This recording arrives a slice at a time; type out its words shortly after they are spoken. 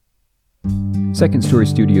Second Story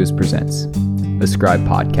Studios presents the Scribe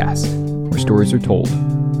Podcast, where stories are told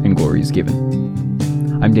and glory is given.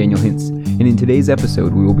 I'm Daniel Hintz, and in today's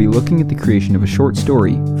episode we will be looking at the creation of a short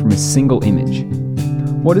story from a single image.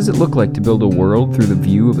 What does it look like to build a world through the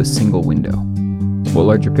view of a single window? What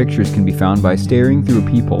larger pictures can be found by staring through a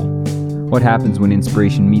peephole? What happens when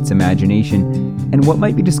inspiration meets imagination, and what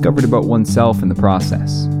might be discovered about oneself in the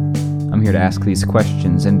process? I'm here to ask these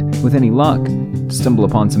questions, and with any luck, to stumble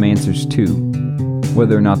upon some answers too.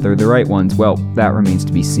 Whether or not they're the right ones, well, that remains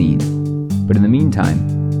to be seen. But in the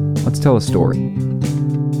meantime, let's tell a story.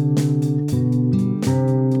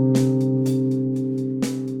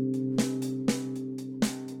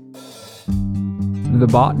 The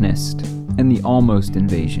Botanist and the Almost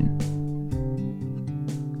Invasion.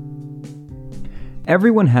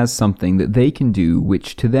 Everyone has something that they can do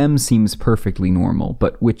which to them seems perfectly normal,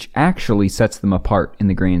 but which actually sets them apart in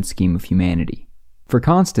the grand scheme of humanity. For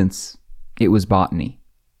Constance, it was botany.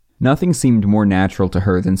 Nothing seemed more natural to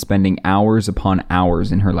her than spending hours upon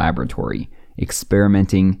hours in her laboratory,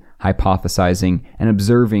 experimenting, hypothesizing, and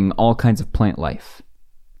observing all kinds of plant life.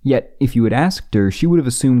 Yet, if you had asked her, she would have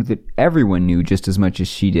assumed that everyone knew just as much as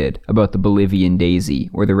she did about the Bolivian daisy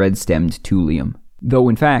or the red-stemmed thulium. Though,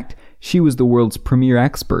 in fact, she was the world's premier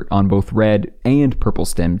expert on both red and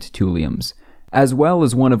purple-stemmed thuliums, as well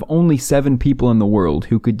as one of only 7 people in the world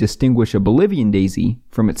who could distinguish a Bolivian daisy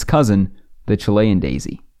from its cousin, the Chilean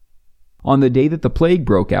daisy. On the day that the plague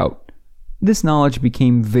broke out, this knowledge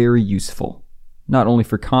became very useful, not only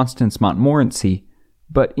for Constance Montmorency,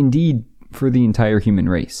 but indeed for the entire human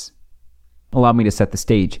race. Allow me to set the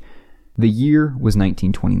stage. The year was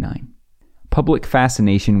 1929. Public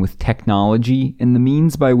fascination with technology and the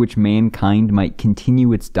means by which mankind might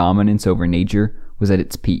continue its dominance over nature was at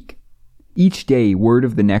its peak. Each day, word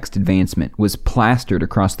of the next advancement was plastered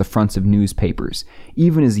across the fronts of newspapers,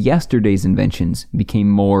 even as yesterday's inventions became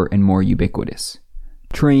more and more ubiquitous.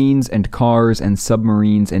 Trains and cars and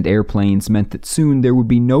submarines and airplanes meant that soon there would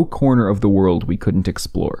be no corner of the world we couldn't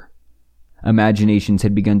explore. Imaginations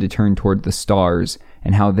had begun to turn toward the stars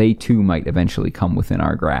and how they too might eventually come within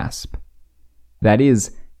our grasp. That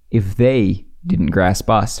is, if they didn't grasp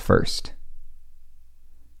us first.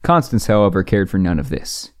 Constance, however, cared for none of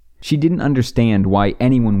this. She didn't understand why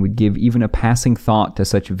anyone would give even a passing thought to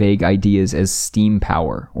such vague ideas as steam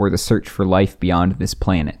power or the search for life beyond this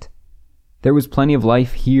planet. There was plenty of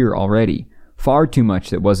life here already, far too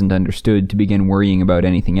much that wasn't understood to begin worrying about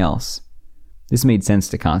anything else. This made sense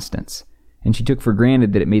to Constance, and she took for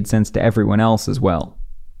granted that it made sense to everyone else as well.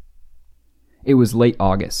 It was late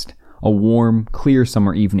August, a warm, clear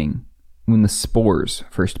summer evening, when the spores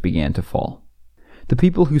first began to fall. The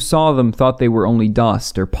people who saw them thought they were only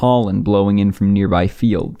dust or pollen blowing in from nearby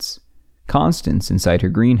fields. Constance, inside her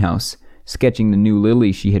greenhouse, sketching the new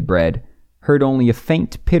lily she had bred, heard only a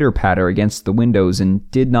faint pitter-patter against the windows and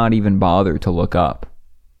did not even bother to look up.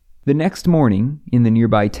 The next morning, in the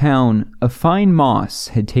nearby town, a fine moss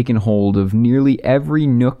had taken hold of nearly every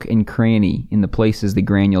nook and cranny in the places the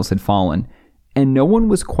granules had fallen, and no one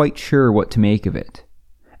was quite sure what to make of it.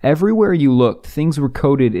 Everywhere you looked, things were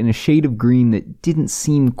coated in a shade of green that didn't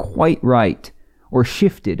seem quite right, or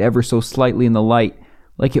shifted ever so slightly in the light,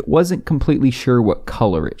 like it wasn't completely sure what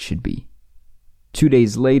color it should be. 2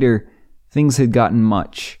 days later, things had gotten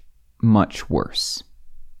much, much worse.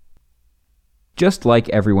 Just like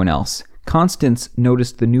everyone else, Constance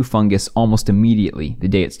noticed the new fungus almost immediately the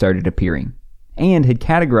day it started appearing, and had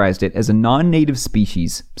categorized it as a non-native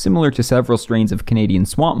species, similar to several strains of Canadian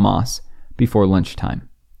swamp moss, before lunchtime.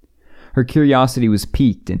 Her curiosity was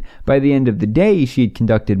piqued, and by the end of the day she had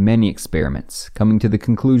conducted many experiments, coming to the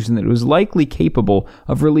conclusion that it was likely capable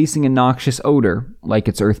of releasing a noxious odor, like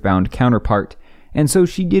its earthbound counterpart, and so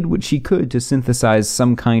she did what she could to synthesize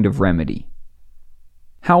some kind of remedy.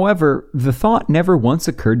 However, the thought never once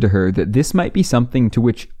occurred to her that this might be something to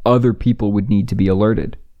which other people would need to be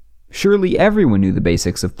alerted. Surely everyone knew the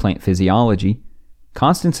basics of plant physiology.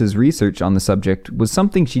 Constance's research on the subject was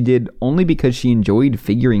something she did only because she enjoyed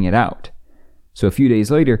figuring it out. So a few days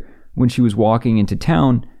later, when she was walking into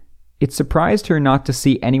town, it surprised her not to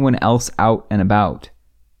see anyone else out and about.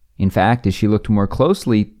 In fact, as she looked more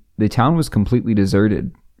closely, the town was completely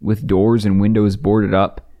deserted, with doors and windows boarded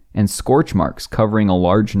up, and scorch marks covering a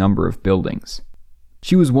large number of buildings.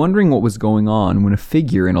 She was wondering what was going on when a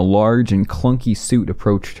figure in a large and clunky suit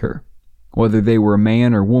approached her. Whether they were a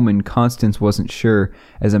man or woman, Constance wasn't sure,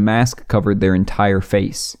 as a mask covered their entire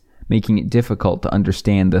face, making it difficult to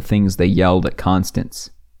understand the things they yelled at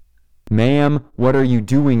Constance. "Ma'am, what are you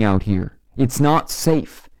doing out here? It's not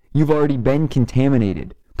safe. You've already been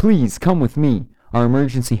contaminated. Please come with me. Our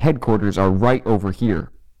emergency headquarters are right over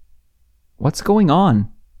here." What's going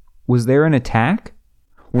on? Was there an attack?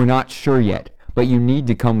 We're not sure yet, but you need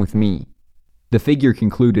to come with me. The figure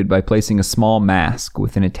concluded by placing a small mask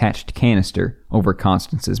with an attached canister over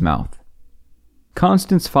Constance's mouth.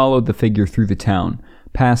 Constance followed the figure through the town,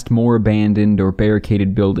 past more abandoned or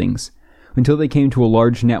barricaded buildings, until they came to a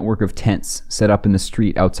large network of tents set up in the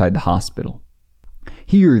street outside the hospital.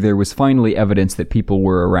 Here there was finally evidence that people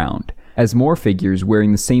were around, as more figures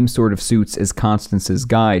wearing the same sort of suits as Constance's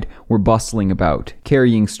guide were bustling about,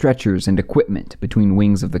 carrying stretchers and equipment between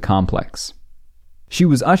wings of the complex. She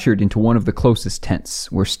was ushered into one of the closest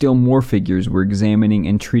tents, where still more figures were examining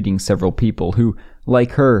and treating several people who,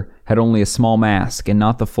 like her, had only a small mask and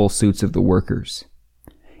not the full suits of the workers.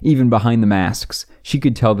 Even behind the masks, she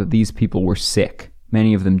could tell that these people were sick,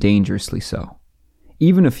 many of them dangerously so.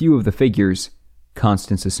 Even a few of the figures,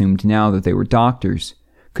 Constance assumed now that they were doctors,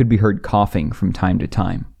 could be heard coughing from time to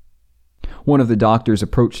time. One of the doctors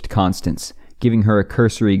approached Constance, giving her a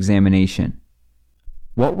cursory examination.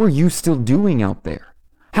 What were you still doing out there?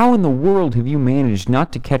 How in the world have you managed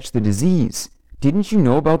not to catch the disease? Didn't you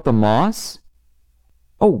know about the moss?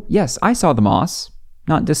 Oh, yes, I saw the moss.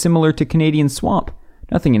 Not dissimilar to Canadian swamp.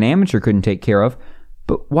 Nothing an amateur couldn't take care of.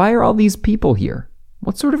 But why are all these people here?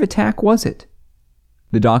 What sort of attack was it?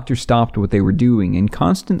 The doctor stopped what they were doing, and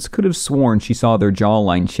Constance could have sworn she saw their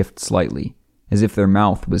jawline shift slightly, as if their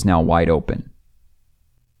mouth was now wide open.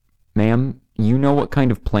 Ma'am, you know what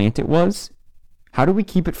kind of plant it was? How do we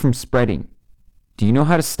keep it from spreading? Do you know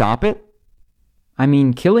how to stop it? I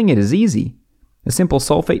mean, killing it is easy. A simple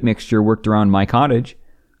sulfate mixture worked around my cottage.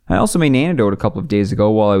 I also made an antidote a couple of days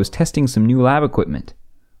ago while I was testing some new lab equipment.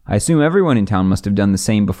 I assume everyone in town must have done the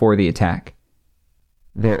same before the attack.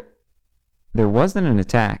 There wasn't an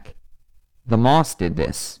attack. The moss did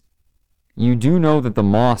this. You do know that the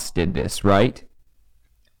moss did this, right?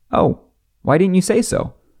 Oh, why didn't you say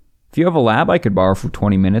so? If you have a lab I could borrow for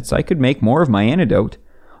 20 minutes, I could make more of my antidote.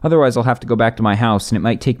 Otherwise, I'll have to go back to my house, and it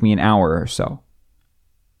might take me an hour or so.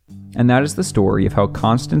 And that is the story of how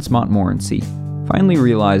Constance Montmorency finally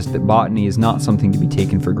realized that botany is not something to be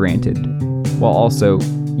taken for granted, while also,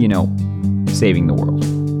 saving the world.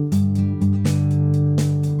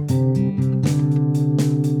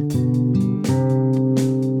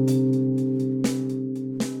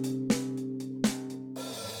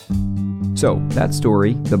 So, that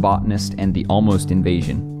story, The Botanist and the Almost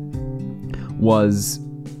Invasion, was,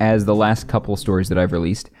 as the last couple stories that I've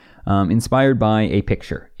released, inspired by a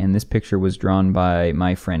picture. And this picture was drawn by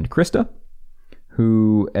my friend Krista,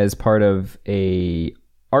 who, as part of a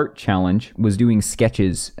art challenge, was doing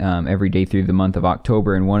sketches every day through the month of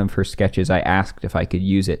October. And one of her sketches, I asked if I could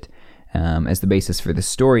use it as the basis for this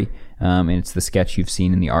story. And it's the sketch you've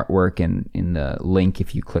seen in the artwork, and in the link,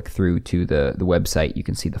 if you click through to the website, you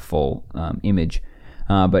can see the full image.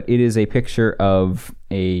 But it is a picture of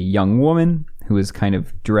a young woman who is kind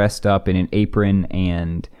of dressed up in an apron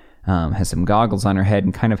and has some goggles on her head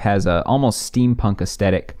and kind of has a almost steampunk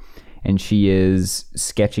aesthetic. And she is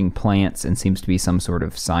sketching plants and seems to be some sort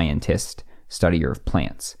of scientist, studier of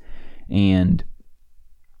plants. And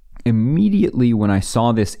immediately when I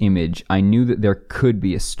saw this image, I knew that there could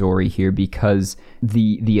be a story here because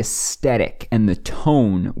the aesthetic and the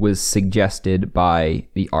tone was suggested by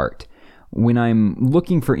the art. When I'm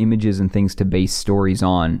looking for images and things to base stories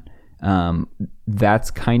on, that's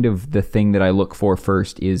kind of the thing that I look for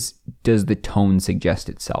first is, does the tone suggest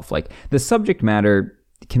itself? Like, the subject matter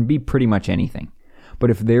can be pretty much anything.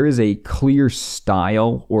 But if there is a clear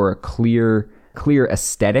style or a clear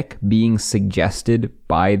aesthetic being suggested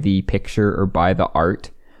by the picture or by the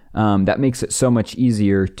art, that makes it so much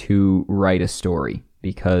easier to write a story,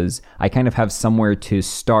 because I kind of have somewhere to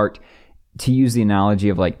start. To use the analogy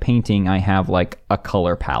of like painting, I have like a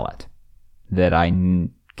color palette that I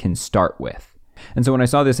can start with. And so when I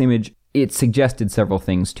saw this image, it suggested several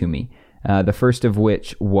things to me. The first of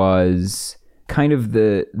which was kind of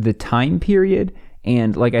the time period,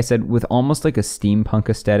 and like I said, with almost like a steampunk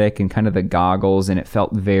aesthetic and kind of the goggles, and it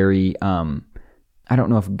felt very, I don't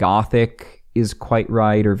know if Gothic is quite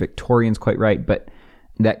right or Victorian's quite right, but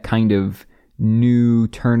that kind of new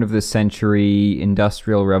turn of the century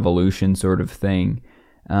industrial revolution sort of thing.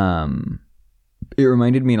 It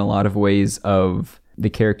reminded me in a lot of ways of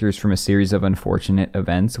the characters from A Series of Unfortunate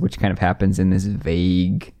Events, which kind of happens in this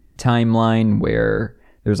vague timeline where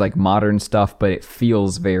there's like modern stuff, but it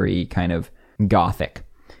feels very kind of Gothic.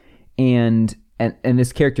 And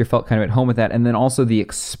this character felt kind of at home with that. And then also the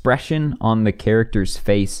expression on the character's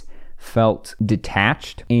face felt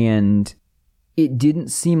detached, and it didn't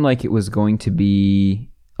seem like it was going to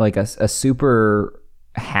be like a super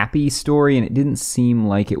happy story, and it didn't seem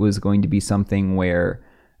like it was going to be something where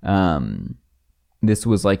this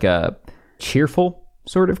was like a cheerful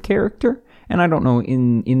sort of character. And I don't know,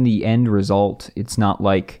 in the end result, it's not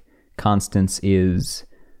like Constance is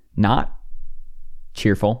not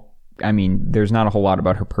cheerful. I mean, there's not a whole lot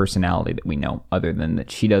about her personality that we know, other than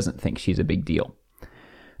that she doesn't think she's a big deal.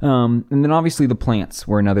 And then obviously the plants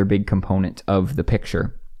were another big component of the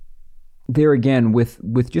picture. There again,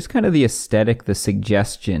 with just kind of the aesthetic, the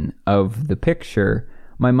suggestion of the picture,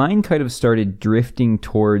 my mind kind of started drifting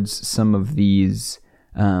towards some of these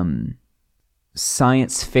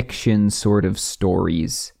science fiction sort of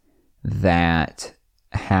stories that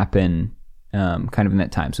happen kind of in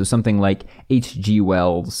that time. So something like H.G.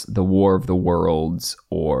 Wells' The War of the Worlds,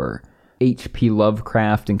 or H.P.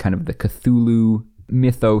 Lovecraft and kind of the Cthulhu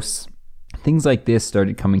mythos. Things like this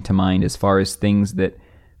started coming to mind as far as things that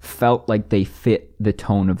felt like they fit the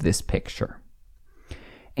tone of this picture.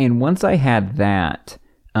 And once I had that,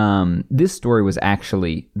 this story was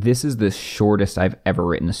this is the shortest I've ever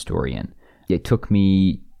written a story in. It took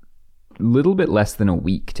me a little bit less than a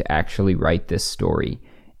week to actually write this story.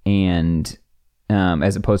 And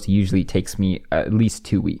as opposed to usually it takes me at least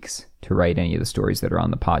 2 weeks to write any of the stories that are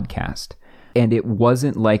on the podcast. And it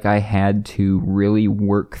wasn't like I had to really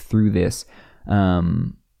work through this,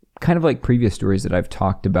 kind of like previous stories that I've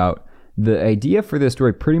talked about. The idea for this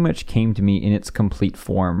story pretty much came to me in its complete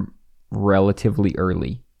form relatively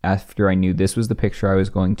early, after I knew this was the picture I was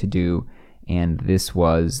going to do, and this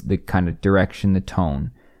was the kind of direction, the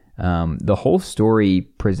tone. The whole story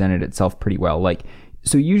presented itself pretty well.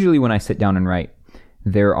 So usually when I sit down and write,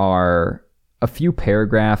 there are a few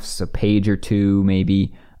paragraphs, a page or two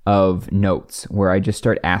maybe, of notes where I just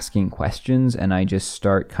start asking questions, and I just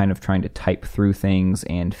start kind of trying to type through things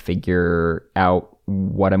and figure out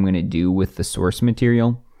what I'm going to do with the source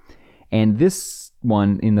material. And this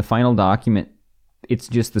one, in the final document, it's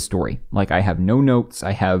just the story. Like, I have no notes,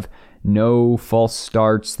 I have no false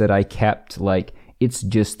starts that I kept. Like, it's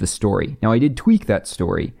just the story. Now, I did tweak that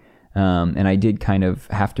story, and I did kind of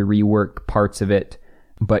have to rework parts of it,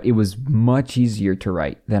 but it was much easier to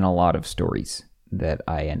write than a lot of stories that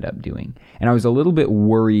I end up doing. And I was a little bit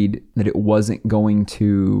worried that it wasn't going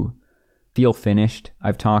to feel finished.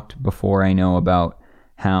 I've talked before, I know, about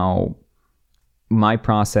how my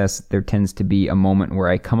process, there tends to be a moment where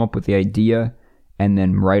I come up with the idea and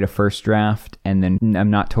then write a first draft, and then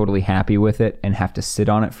I'm not totally happy with it and have to sit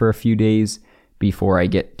on it for a few days before I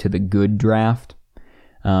get to the good draft.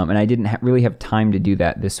 And I didn't really have time to do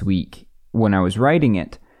that this week when I was writing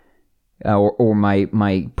it. Or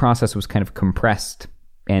my process was kind of compressed,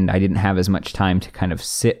 and I didn't have as much time to kind of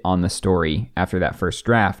sit on the story after that first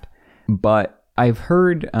draft. But I've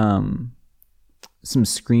heard some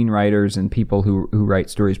screenwriters and people who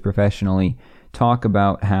write stories professionally talk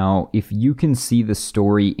about how if you can see the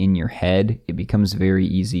story in your head, it becomes very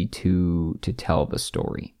easy to tell the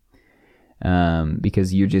story,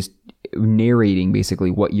 because you're just narrating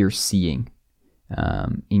basically what you're seeing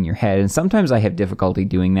in your head. And sometimes I have difficulty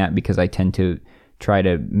doing that because I tend to try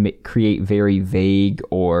to create very vague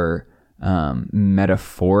or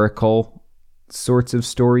metaphorical sorts of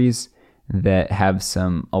stories that have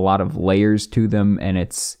a lot of layers to them, and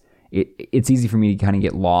it's easy for me to kind of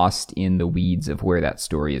get lost in the weeds of where that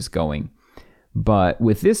story is going. But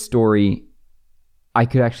with this story, I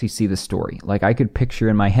could actually see the story. Like, I could picture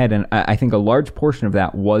in my head, and I think a large portion of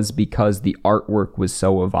that was because the artwork was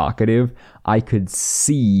so evocative. I could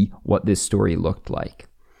see what this story looked like.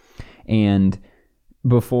 And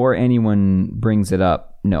before anyone brings it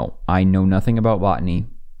up, no, I know nothing about botany.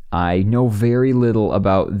 I know very little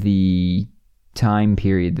about the time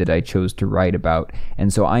period that I chose to write about.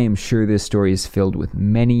 And so I am sure this story is filled with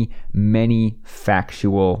many, many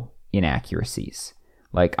factual inaccuracies.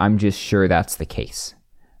 Like, I'm just sure that's the case.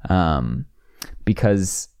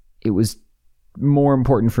 Because it was more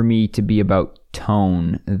important for me to be about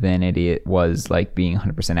tone than it was like being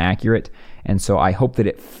 100% accurate. And so I hope that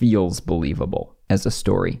it feels believable as a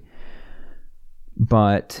story.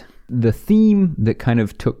 But the theme that kind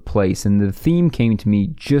of took place, and the theme came to me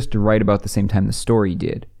just right about the same time the story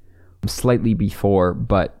did. Slightly before,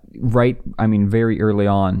 but very early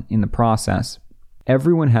on in the process.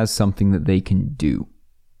 Everyone has something that they can do.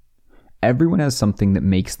 Everyone has something that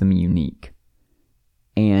makes them unique.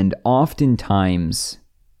 And oftentimes,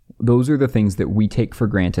 those are the things that we take for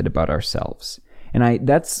granted about ourselves. And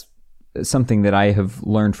that's something that I have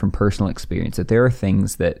learned from personal experience, that there are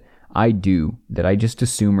things that I do that I just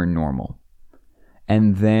assume are normal.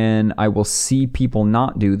 And then I will see people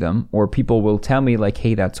not do them, or people will tell me like,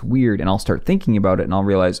 hey, that's weird. And I'll start thinking about it and I'll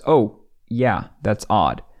realize, oh, yeah, that's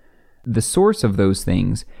odd. The source of those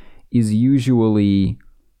things is usually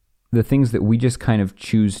the things that we just kind of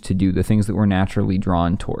choose to do, the things that we're naturally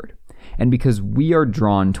drawn toward. And because we are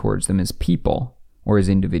drawn towards them as people or as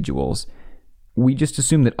individuals, we just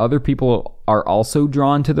assume that other people are also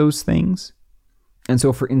drawn to those things. And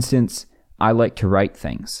so, for instance, I like to write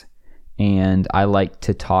things, and I like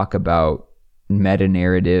to talk about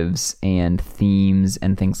meta-narratives and themes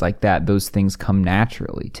and things like that. Those things come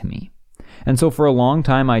naturally to me. And so for a long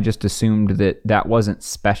time, I just assumed that that wasn't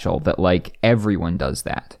special, that like everyone does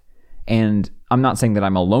that. And I'm not saying that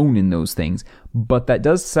I'm alone in those things, but that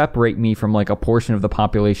does separate me from like a portion of the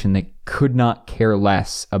population that could not care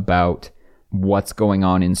less about what's going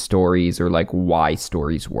on in stories or like why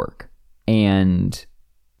stories work. And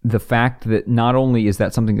the fact that not only is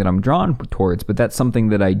that something that I'm drawn towards, but that's something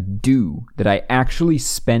that I do, that I actually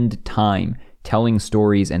spend time telling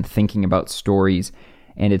stories and thinking about stories.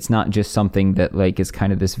 And it's not just something that like is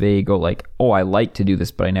kind of this vague, I like to do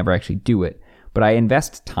this, but I never actually do it. But I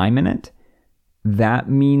invest time in it. That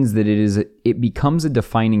means that it becomes a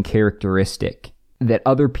defining characteristic that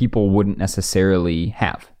other people wouldn't necessarily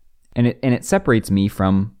have. And it separates me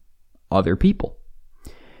from other people.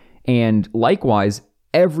 And likewise,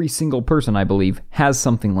 every single person, I believe, has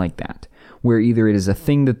something like that, where either it is a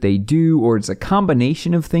thing that they do or it's a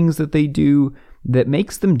combination of things that they do that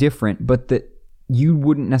makes them different, but that you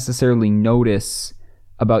wouldn't necessarily notice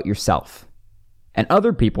about yourself. And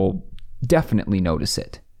other people definitely notice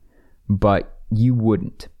it, but you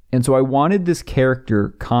wouldn't. And so I wanted this character,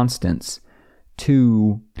 Constance,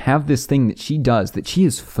 to have this thing that she does, that she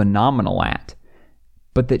is phenomenal at,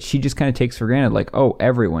 but that she just kind of takes for granted, like, oh,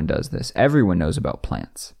 everyone does this. Everyone knows about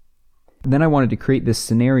plants. And then I wanted to create this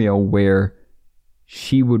scenario where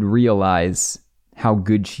she would realize how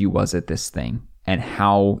good she was at this thing and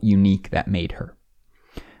how unique that made her.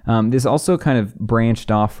 This also kind of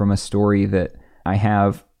branched off from a story that I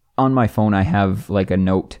have on my phone. I have like a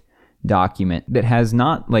note document that has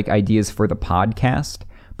not like ideas for the podcast,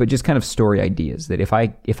 but just kind of story ideas that if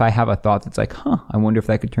I have a thought that's like, I wonder if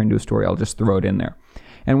that could turn into a story, I'll just throw it in there.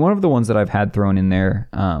 And one of the ones that I've had thrown in there,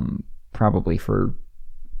 probably for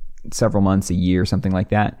several months, a year, something like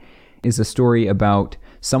that, is a story about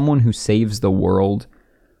someone who saves the world,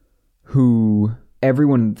 who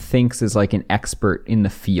everyone thinks is like an expert in the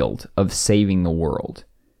field of saving the world.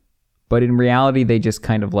 But in reality, they just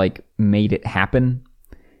kind of like made it happen.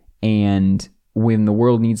 And when the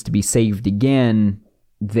world needs to be saved again,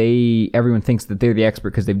 everyone thinks that they're the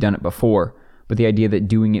expert because they've done it before. But the idea that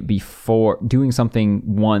doing something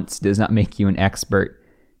once does not make you an expert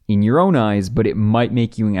in your own eyes, but it might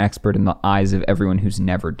make you an expert in the eyes of everyone who's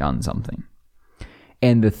never done something.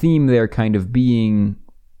 And the theme there kind of being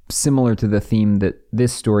similar to the theme that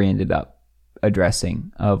this story ended up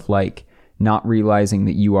addressing, of like not realizing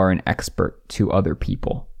that you are an expert to other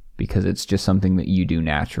people because it's just something that you do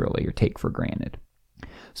naturally or take for granted.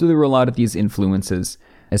 So there were a lot of these influences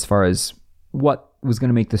as far as what was going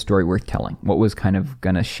to make the story worth telling, what was kind of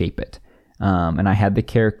going to shape it. And I had the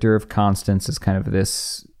character of Constance as kind of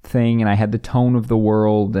this thing, and I had the tone of the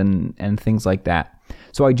world and things like that.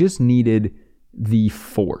 So I just needed the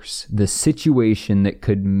force, the situation that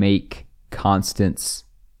could make Constance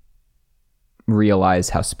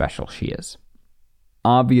realize how special she is.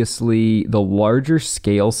 Obviously, the larger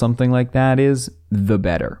scale something like that is, the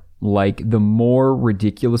better. Like, the more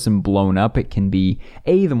ridiculous and blown up it can be,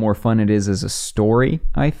 A, the more fun it is as a story,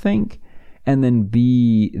 I think, and then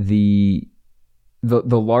B,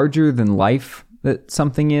 the larger than life that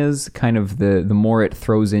something is, kind of the more it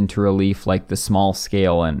throws into relief, like the small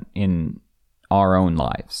scale in our own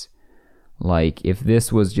lives. Like, if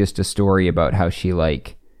this was just a story about how she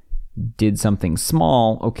like did something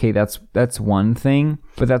small, okay, that's one thing,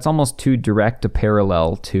 but that's almost too direct a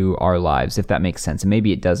parallel to our lives, if that makes sense. And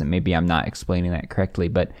maybe it doesn't, maybe I'm not explaining that correctly,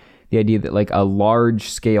 but the idea that like a large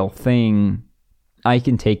scale thing, I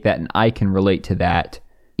can take that and I can relate to that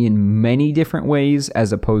in many different ways,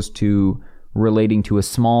 as opposed to relating to a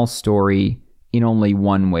small story in only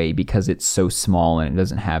one way because it's so small and it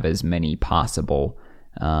doesn't have as many possible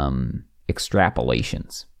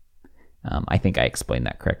extrapolations. I think I explained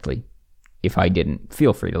that correctly. If I didn't,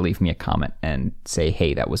 feel free to leave me a comment and say,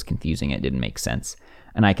 hey, that was confusing, it didn't make sense.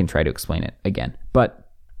 And I can try to explain it again.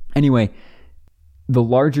 But anyway, the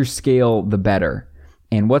larger scale, the better.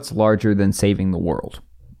 And what's larger than saving the world?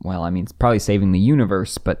 Well, I mean, it's probably saving the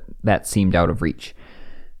universe, but that seemed out of reach.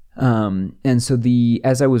 And so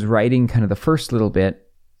as I was writing kind of the first little bit,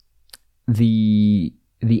 the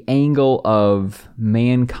angle of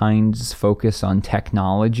mankind's focus on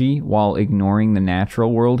technology while ignoring the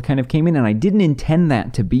natural world kind of came in, and I didn't intend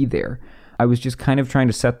that to be there. I was just kind of trying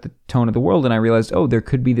to set the tone of the world, and I realized, there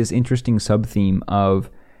could be this interesting sub-theme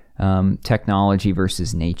of technology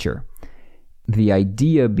versus nature. The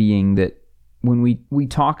idea being that when we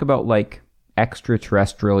talk about like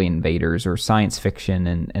extraterrestrial invaders or science fiction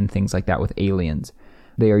and things like that with aliens,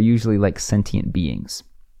 they are usually like sentient beings.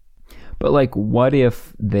 But like, what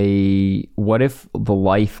if the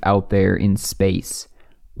life out there in space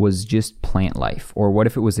was just plant life? Or what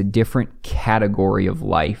if it was a different category of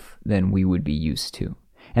life than we would be used to?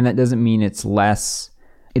 And that doesn't mean it's less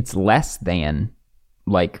than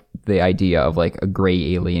like the idea of like a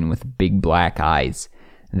gray alien with big black eyes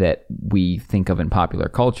that we think of in popular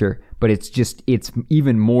culture, but it's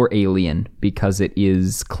even more alien because it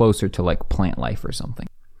is closer to like plant life or something.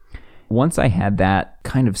 Once I had that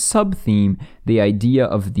kind of sub-theme, the idea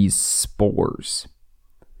of these spores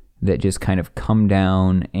that just kind of come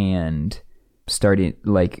down and started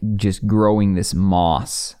like just growing this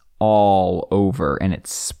moss all over, and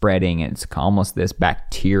it's spreading, it's almost this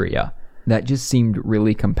bacteria. That just seemed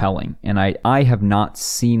really compelling. And I have not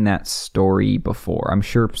seen that story before. I'm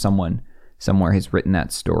sure someone somewhere has written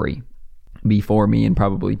that story before me and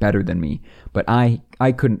probably better than me. But I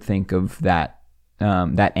couldn't think of that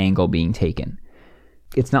angle being taken.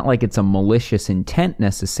 It's not like it's a malicious intent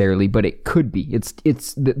necessarily, but it could be.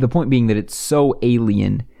 It's the point being that it's so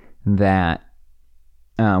alien that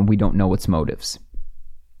we don't know its motives,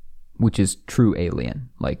 which is true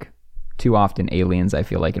alien. Like, too often aliens, I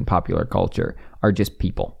feel like in popular culture, are just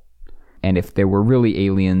people. And if there were really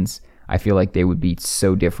aliens, I feel like they would be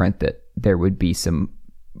so different that there would be some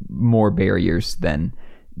more barriers than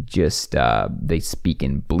just they speak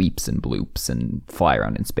in bleeps and bloops and fly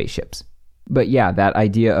around in spaceships. But yeah, that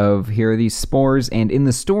idea of here are these spores, and in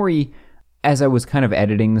the story, as I was kind of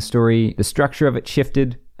editing the story, the structure of it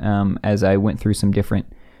shifted as I went through some different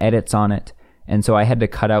edits on it. And so I had to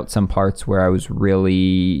cut out some parts where I was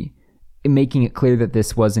really making it clear that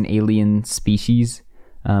this was an alien species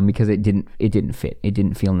because it didn't fit. It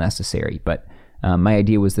didn't feel necessary. But my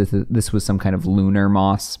idea was that this was some kind of lunar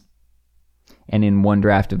moss. And in one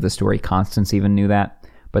draft of the story, Constance even knew that.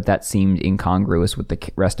 But that seemed incongruous with the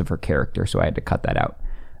rest of her character, so I had to cut that out.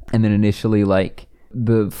 And then initially, like,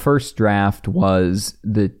 the first draft was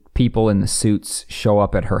the people in the suits show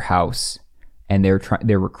up at her house, and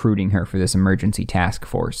they're recruiting her for this emergency task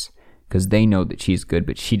force because they know that she's good,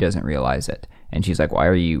 but she doesn't realize it. And she's like,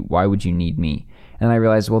 why would you need me? And I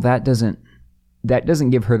realized, well, that doesn't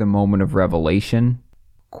give her the moment of revelation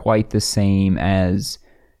quite the same as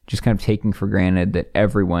just kind of taking for granted that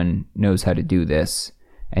everyone knows how to do this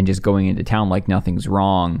and just going into town like nothing's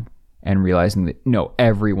wrong and realizing that, no,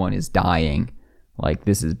 everyone is dying. Like,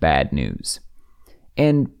 this is bad news.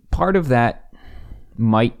 And part of that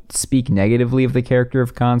might speak negatively of the character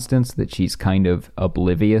of Constance, that she's kind of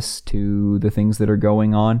oblivious to the things that are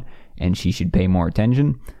going on and she should pay more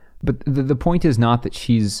attention. But the point is not that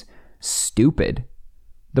she's stupid.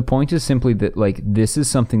 The point is simply that, like, this is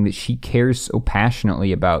something that she cares so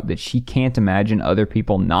passionately about that she can't imagine other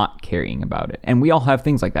people not caring about it. And we all have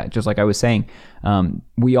things like that. Just like I was saying,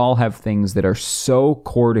 we all have things that are so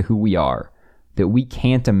core to who we are that we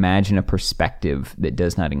can't imagine a perspective that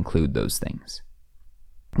does not include those things,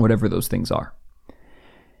 whatever those things are.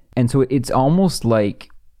 And so it's almost like,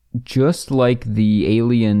 just like the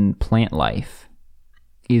alien plant life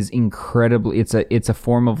is incredibly, it's a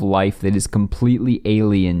form of life that is completely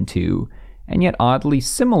alien to, and yet oddly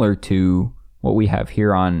similar to, what we have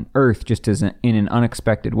here on Earth, just as in an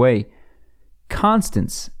unexpected way.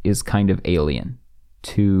 Constance is kind of alien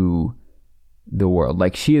to the world.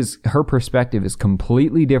 Like, her perspective is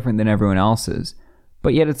completely different than everyone else's,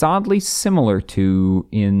 but yet it's oddly similar to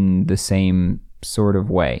in the same sort of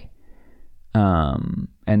way.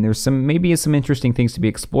 And there's maybe some interesting things to be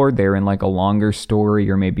explored there in like a longer story,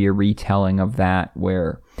 or maybe a retelling of that,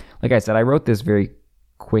 where, like I said, I wrote this very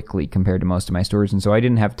quickly compared to most of my stories, and so I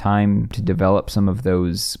didn't have time to develop some of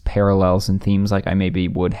those parallels and themes like I maybe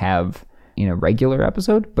would have in a regular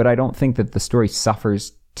episode, but I don't think that the story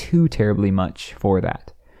suffers too terribly much for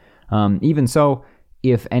that. Even so,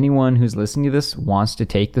 if anyone who's listening to this wants to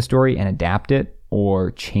take the story and adapt it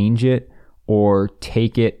or change it, or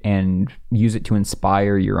take it and use it to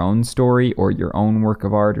inspire your own story or your own work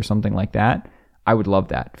of art or something like that, I would love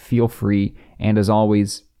that. Feel free. And as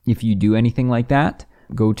always, if you do anything like that,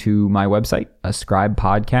 go to my website, Ascribe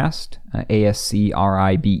Podcast,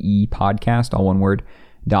 ASCRIBE podcast, all one word,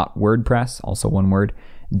 .wordpress, also one word,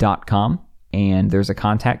 .com. And there's a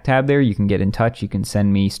contact tab there. You can get in touch. You can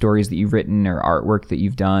send me stories that you've written or artwork that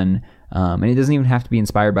you've done. And it doesn't even have to be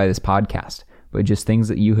inspired by this podcast, but just things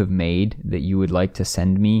that you have made that you would like to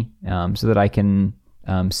send me, so that I can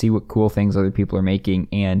see what cool things other people are making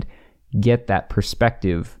and get that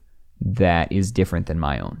perspective that is different than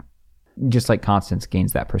my own. Just like Constance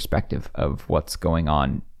gains that perspective of what's going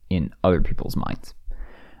on in other people's minds.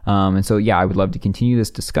 And so, yeah, I would love to continue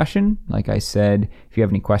this discussion. Like I said, if you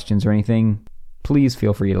have any questions or anything, please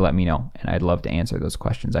feel free to let me know. And I'd love to answer those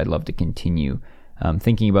questions. I'd love to continue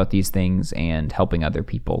thinking about these things and helping other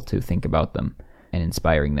people to think about them and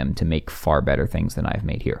inspiring them to make far better things than I've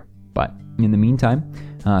made here. But in the meantime,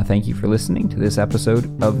 thank you for listening to this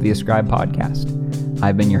episode of the Ascribe Podcast.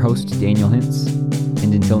 I've been your host, Daniel Hintz,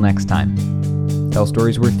 and until next time, tell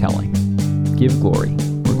stories worth telling. Give glory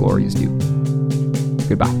where glory is due.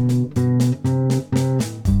 Goodbye.